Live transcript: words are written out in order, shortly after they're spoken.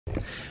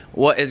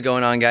What is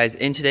going on, guys?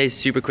 In today's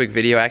super quick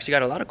video, I actually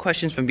got a lot of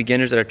questions from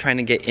beginners that are trying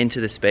to get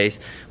into the space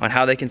on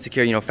how they can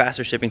secure,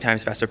 faster shipping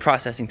times, faster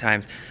processing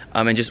times,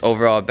 and just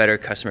overall a better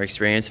customer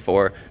experience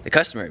for the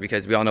customer,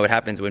 because we all know what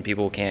happens when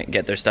people can't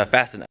get their stuff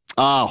fast enough.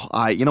 Oh,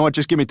 you know what?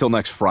 Just give me till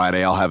next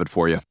Friday. I'll have it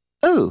for you.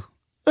 Oh,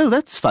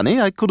 that's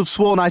funny. I could have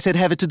sworn I said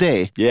have it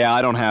today. Yeah,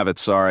 I don't have it,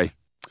 sorry.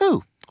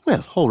 Oh,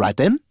 well, all right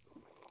then.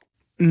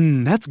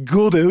 That's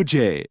good,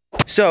 OJ.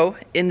 So,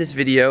 in this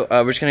video,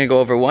 we're just gonna go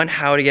over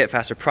how to get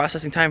faster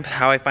processing times,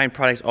 how I find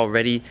products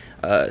already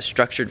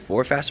structured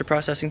for faster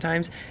processing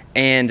times,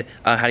 and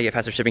how to get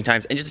faster shipping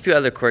times, and just a few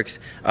other quirks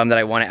that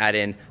I wanna add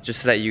in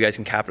just so that you guys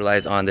can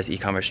capitalize on this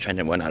e-commerce trend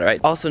and whatnot,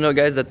 alright? Also note,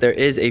 guys, that there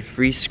is a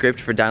free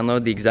script for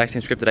download, the exact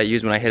same script that I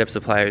use when I hit up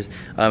suppliers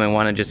and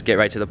wanna just get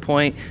right to the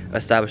point,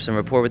 establish some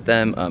rapport with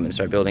them, and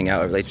start building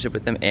out a relationship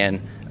with them, and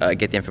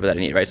get the info that I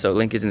need, right? So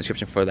link is in the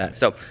description for that.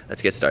 So,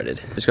 let's get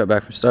started. Just got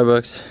back from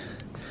Starbucks.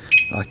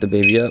 Lock the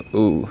baby up.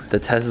 Ooh, the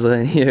Tesla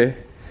in here.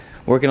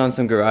 Working on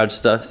some garage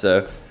stuff,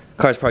 so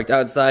car's parked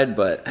outside,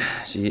 but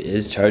she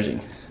is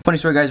charging. Funny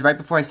story, guys, right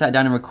before I sat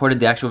down and recorded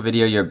the actual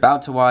video you're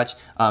about to watch,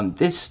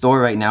 this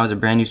store right now is a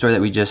brand new store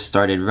that we just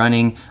started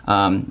running,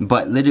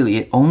 but literally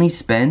it only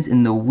spends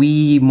in the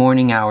wee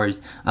morning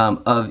hours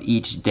of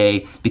each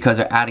day, because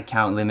our ad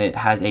account limit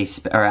has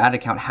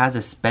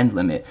a spend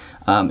limit,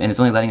 and it's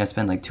only letting us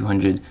spend like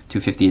 $200,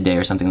 $250 a day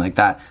or something like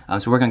that.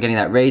 So we're working on getting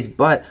that raised,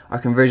 but our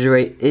conversion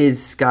rate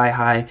is sky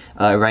high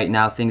right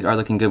now. Things are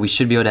looking good. We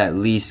should be able to at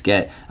least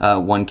get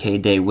 1K a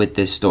day with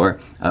this store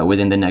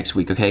within the next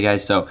week. Okay,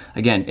 guys. So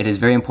again, it is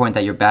very important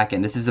that your back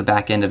end. This is a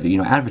back end of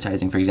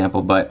advertising, for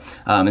example. But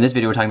in this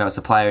video, we're talking about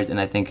suppliers, and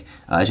I think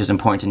it's just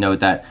important to note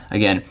that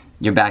again,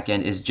 your back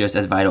end is just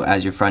as vital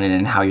as your front end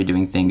and how you're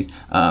doing things.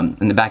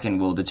 And the back end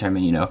will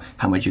determine,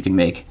 how much you can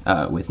make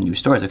with new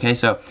stores, okay?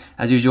 So,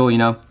 as usual,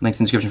 links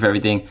in the description for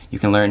everything. You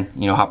can learn,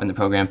 hop in the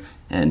program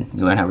and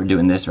you learn how we're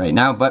doing this right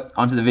now. But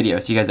onto the video,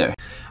 see you guys there.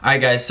 Alright,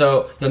 guys,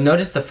 so you'll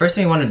notice the first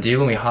thing we want to do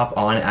when we hop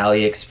on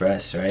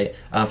AliExpress, right?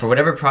 For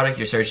whatever product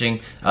you're searching,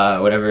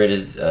 whatever it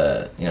is,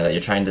 that you're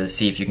trying to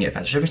see if you can get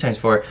faster shipping times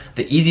for,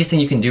 the easiest thing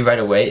you can do right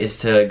away is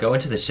to go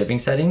into the shipping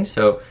settings.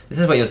 So this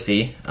is what you'll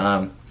see.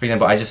 For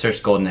example, I just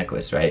searched gold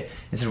necklace, right?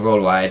 This is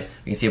worldwide.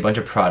 You can see a bunch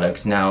of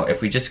products. Now,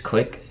 if we just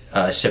click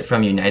ship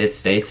from United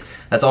States,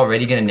 that's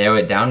already going to narrow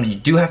it down. You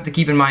do have to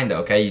keep in mind, though,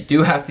 okay? You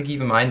do have to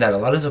keep in mind that a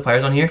lot of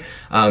suppliers on here,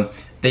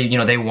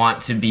 they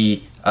want to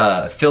be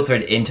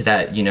filtered into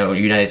that,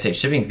 United States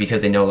shipping,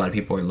 because they know a lot of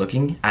people are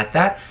looking at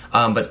that.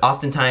 But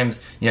oftentimes,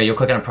 you'll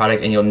click on a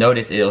product and you'll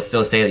notice it'll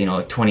still say,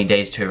 20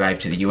 days to arrive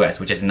to the US,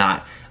 which is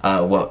not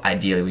what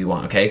ideally we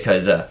want, okay?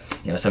 Because,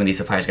 some of these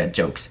suppliers got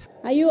jokes.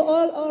 Are you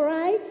all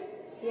right?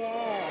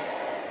 Yes.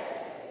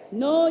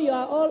 No, you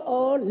are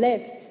all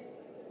left.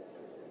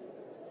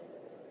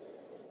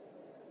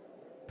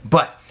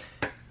 But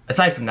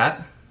aside from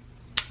that,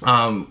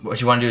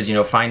 what you want to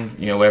do is, find,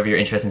 whatever you're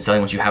interested in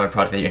selling. Once you have a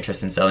product that you're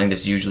interested in selling,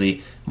 there's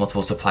usually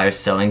multiple suppliers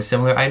selling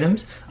similar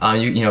items.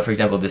 For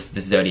example, this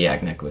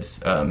Zodiac necklace,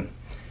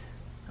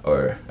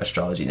 or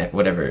astrology neck,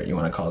 whatever you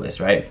want to call this,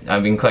 right?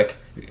 We can click,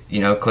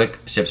 click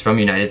ships from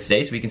United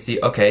States. We can see,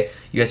 okay,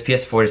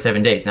 USPS 4 to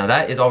 7 days. Now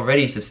that is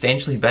already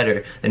substantially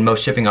better than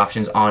most shipping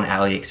options on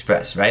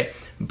AliExpress, right?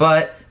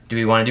 But do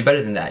we want to do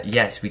better than that?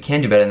 Yes, we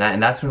can do better than that,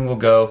 and that's when we'll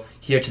go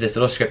here to this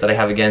little script that I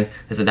have. Again,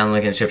 there's a download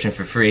link in the description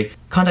for free.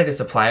 Contact the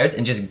suppliers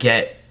and just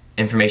get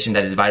information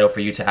that is vital for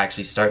you to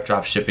actually start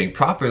drop shipping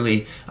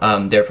properly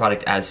their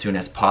product as soon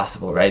as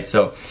possible, right?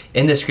 So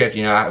in this script,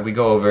 we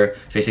go over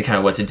basically kind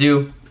of what to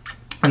do,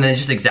 and then it's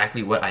just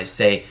exactly what I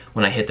say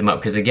when I hit them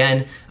up. Because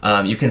again,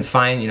 you can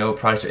find,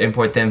 products or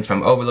import them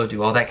from Overload,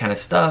 do all that kind of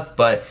stuff.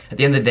 But at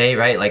the end of the day,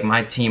 right, like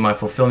my team, my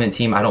fulfillment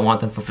team, I don't want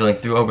them fulfilling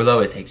through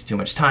Overload. It takes too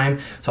much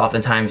time. So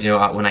oftentimes,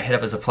 when I hit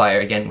up a supplier,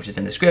 again, which is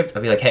in the script,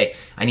 I'll be like, hey,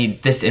 I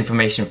need this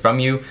information from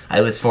you. I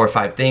list 4 or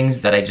 5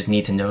 things that I just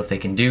need to know if they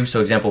can do.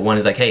 So example 1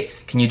 is like, hey,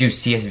 can you do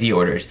CSV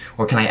orders?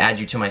 Or can I add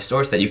you to my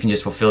store so that you can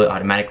just fulfill it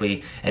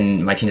automatically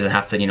and my team doesn't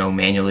have to,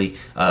 manually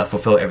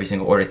fulfill every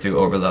single order through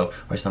Overload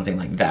or something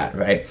like that,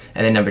 right?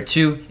 And then number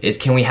 2 is,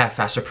 can we have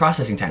faster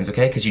processing times,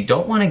 okay? Because you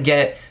don't want to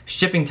get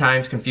shipping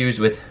times confused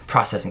with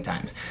processing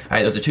times. All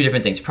right, those are 2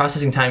 different things.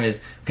 Processing time is,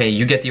 okay,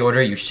 you get the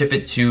order, you ship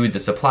it to the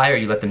supplier,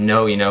 you let them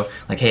know,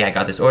 like, hey, I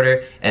got this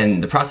order.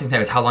 And the processing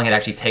time is how long it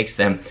actually takes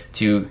them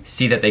to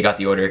see that they got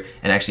the order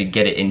and actually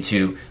get it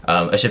into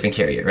a shipping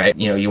carrier, right?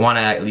 You want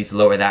to at least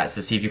lower that.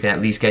 So see if you can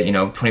at least get,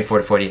 24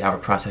 to 48 hour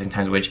processing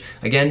times, which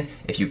again,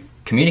 if you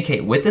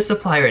communicate with the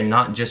supplier and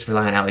not just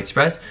rely on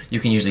AliExpress, you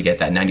can usually get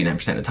that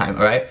 99% of the time,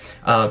 all right?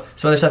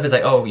 Some other stuff is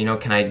like, oh,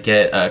 can I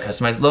get a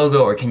customized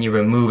logo, or can you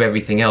remove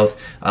everything else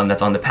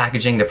that's on the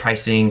packaging, the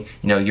pricing,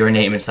 your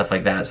name and stuff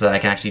like that, so that I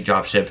can actually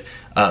drop ship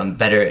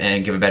better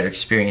and give a better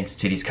experience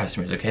to these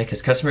customers, okay?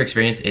 Because customer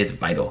experience is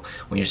vital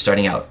when you're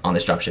starting out on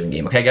this dropshipping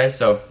game, okay, guys?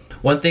 So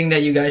one thing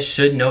that you guys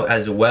should know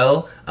as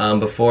well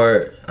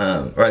before,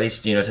 or at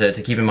least,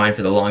 to keep in mind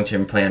for the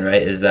long-term plan,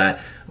 right, is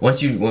that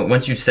once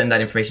you send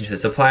that information to the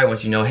supplier,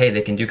 once you know, hey,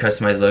 they can do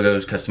customized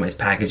logos, customized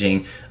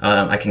packaging,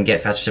 I can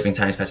get faster shipping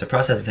times, faster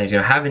processing times, you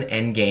know, have an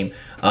end game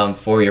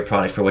for your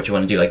product, for what you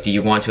want to do. Like, do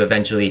you want to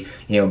eventually,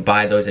 you know,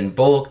 buy those in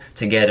bulk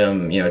to get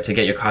them, you know, to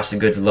get your cost of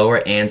goods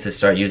lower and to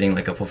start using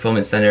like a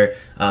fulfillment center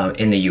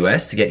in the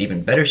US to get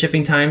even better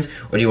shipping times?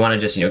 Or do you want to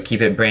just, you know,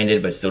 keep it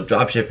branded but still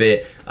drop ship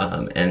it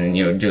and,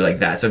 you know, do like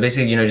that? So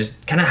basically, you know, just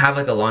kind of have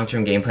like a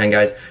long-term game plan,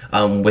 guys,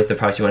 with the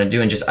products you want to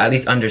do, and just at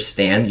least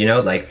understand, you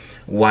know, like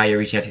why you're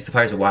reaching out to these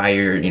suppliers, why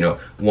you're, you know,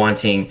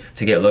 wanting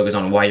to get logos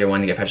on, why you're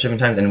wanting to get fast shipping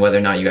times, and whether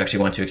or not you actually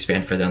want to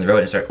expand further on the road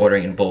and start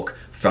ordering in bulk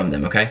from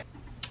them, okay?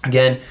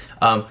 Again,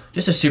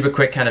 just a super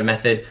quick kind of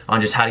method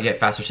on just how to get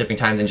faster shipping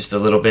times and just a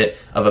little bit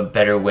of a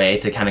better way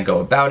to kind of go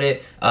about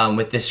it.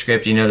 With this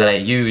script, you know, that I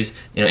use,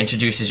 you know,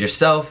 introduces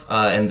yourself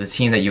and the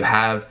team that you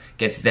have,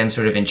 gets them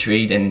sort of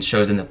intrigued and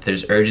shows them that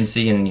there's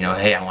urgency and, you know,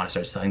 hey, I want to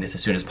start selling this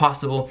as soon as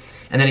possible.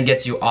 And then it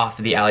gets you off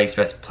the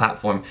AliExpress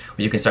platform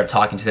where you can start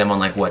talking to them on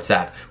like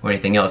WhatsApp or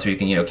anything else, where you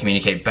can, you know,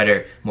 communicate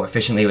better, more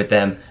efficiently with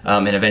them,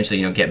 and eventually,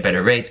 you know, get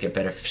better rates, get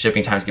better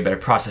shipping times, get better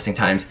processing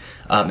times,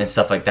 and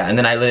stuff like that. And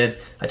then I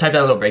typed out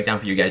a little breakdown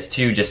for you guys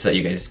too, just so that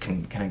you guys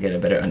can kind of get a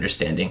better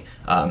understanding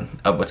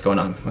of what's going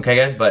on. Okay,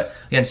 guys? But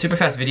again, super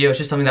fast video. It's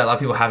just something that a lot of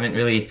people haven't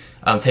really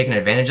taken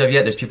advantage of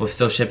yet. There's people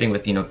still shipping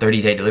with, you know,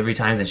 30-day delivery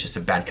times, and it's just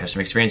a bad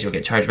customer experience. You'll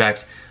get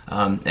chargebacks,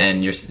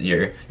 and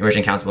your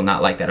merchant accounts will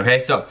not like that. Okay,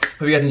 so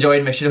hope you guys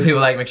enjoyed. Make sure to leave a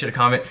like, make sure to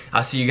comment.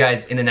 I'll see you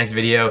guys in the next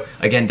video.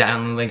 Again,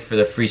 download link for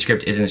the free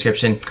script is in the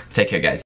description. Take care, guys.